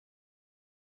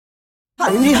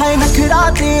हाय हाय नखरा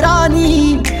तेरा नी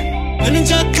बन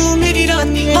जा तू मेरी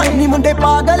रानी नी मुंडे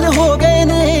पागल हो गए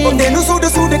ने तेनू सूट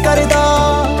सूट करदा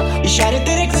इशारे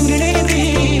तेरे कंगने दे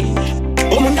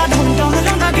ओ मुंडा ढोम ढोम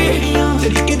लांदा गेड़ियां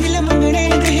तेरी के दिल मंगने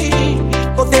दे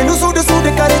ओ तेनू सूट सूट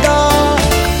करदा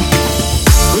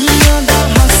दुनिया दा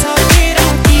हासा तेरा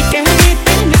की कहने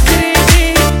ते नखरे दे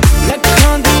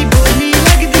लखां दी बोली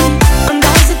लगदी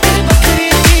अंदाज तेरे बखरे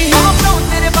दे आपनो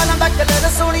तेरे बालों दा कलर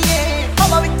सोनिए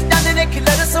हवा विच जांदे ने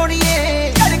खिलर सोनिए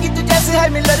लड़की तू जैसे है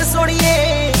मिलर सोनिए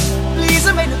प्लीज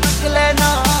मैनू तक लेना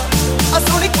आ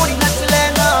सोनी कोनी नच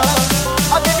लेना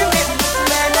आ बेबी मेरी नच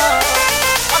लेना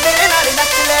आ मेरे नाल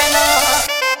नच लेना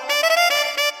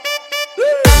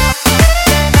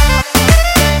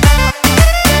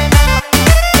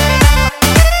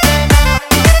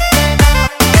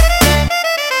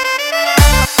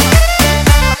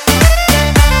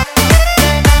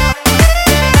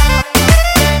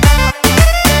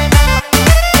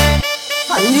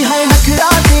हाय नखरा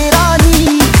तेरा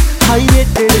नी हाय ये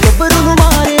तेरे गबरू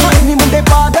मारे नी मुंडे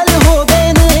पागल हो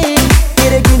गए ने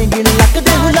तेरे गिन गिन लक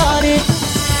दे हुलारे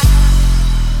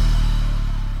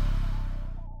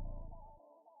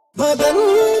बदन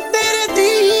तेरे दी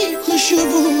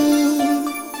खुशबू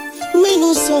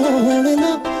मैनू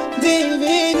सोहना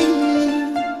देवे नी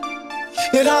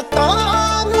रातां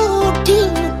नूं उठ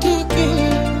उठ के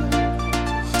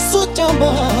सोचा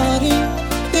बारे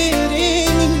तेरे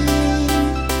नी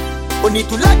नी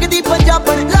तू लगदी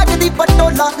पंजाबण लगदी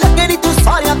पटोला लगड़ी तू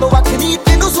सारियां तो वखरी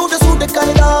तेनू सूट सूट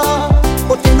करदा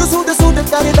ओ तेनू सूट सूट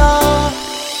करदा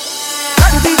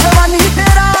लगदी जवानी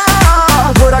तेरा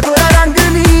गोरा गोरा रंग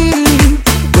नी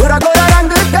गोरा गोरा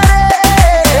रंग करे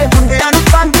मुंडियां नू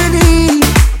तंग नी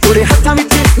गोरे हत्थां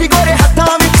विच गोरे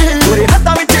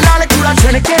हत्थां विच लाल कूड़ा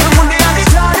छणके मुंडियां दी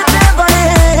जान ते बने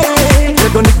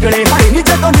जदों निकले हाय नी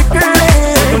जदों निकले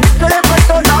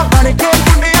पटोला बन के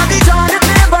मुंडियां दी जान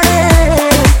ते बने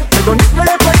जदों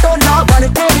निकले पटोला बन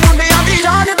के मुंडियां दी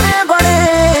जान ते बने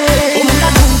ओ मुंडा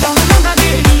ढोम ढोम लांदा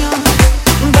गेड़ियां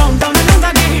डाउन डाउन लांदा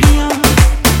गेड़ियां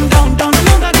डाउन डाउन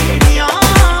लांदा गेड़ियां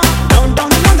डाउन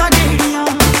डाउन लांदा गेड़ियां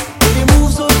तेरे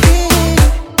मूव्स ओके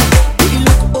तेरी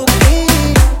लुक ओके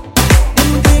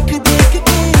तैनू देख देख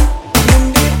के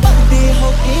मुंडे पलदे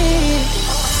होके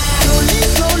slowly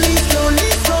slowly slowly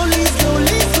slowly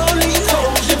slowly slowly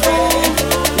slowly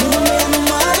मैनू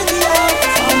मार दिया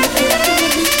सामने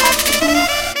तेरी अखी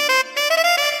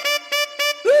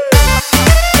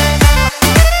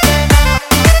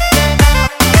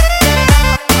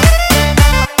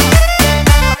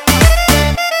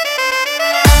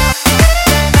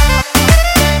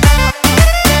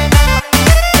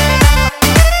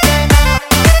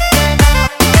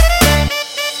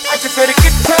ਅੱਜ ਫਿਰ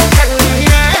ਕਿੱਥੇ ਚੱਲੀ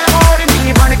ਐ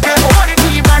ਮੋਰਨੀ ਬਣ ਕੇ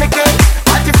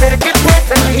ਅੱਜ ਫਿਰ ਕਿੱਥੇ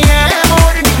ਚੱਲੀ ਐ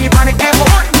ਮੋਰਨੀ ਬਣ ਕੇ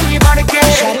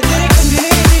इशारे तेरे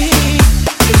कंगने दे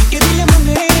तेरी के दिल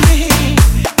मंगने दे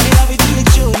मेरा भी दिल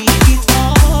चोरी कीता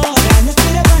रैन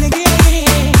तेरा बन गया ये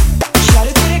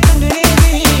इशारे तेरे कंगने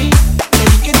दे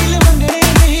तेरी के दिल मंगने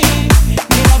दे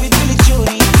मेरा भी दिल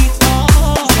चोरी कीता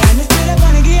रैन तेरा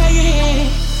बन गया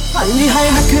ये हाय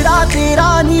नखरा तेरा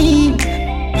नी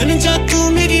बन जा तू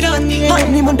मेरी रानी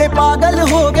नी मुंडे पागल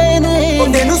हो गए ने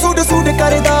तेनू सूट सूट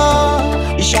करदा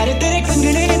इशारे तेरे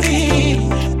कंगने दे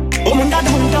ओ मुंडा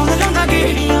ढोम ढोम लांदा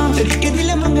गेड़ियां तेरी के दिल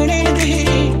मंगने दे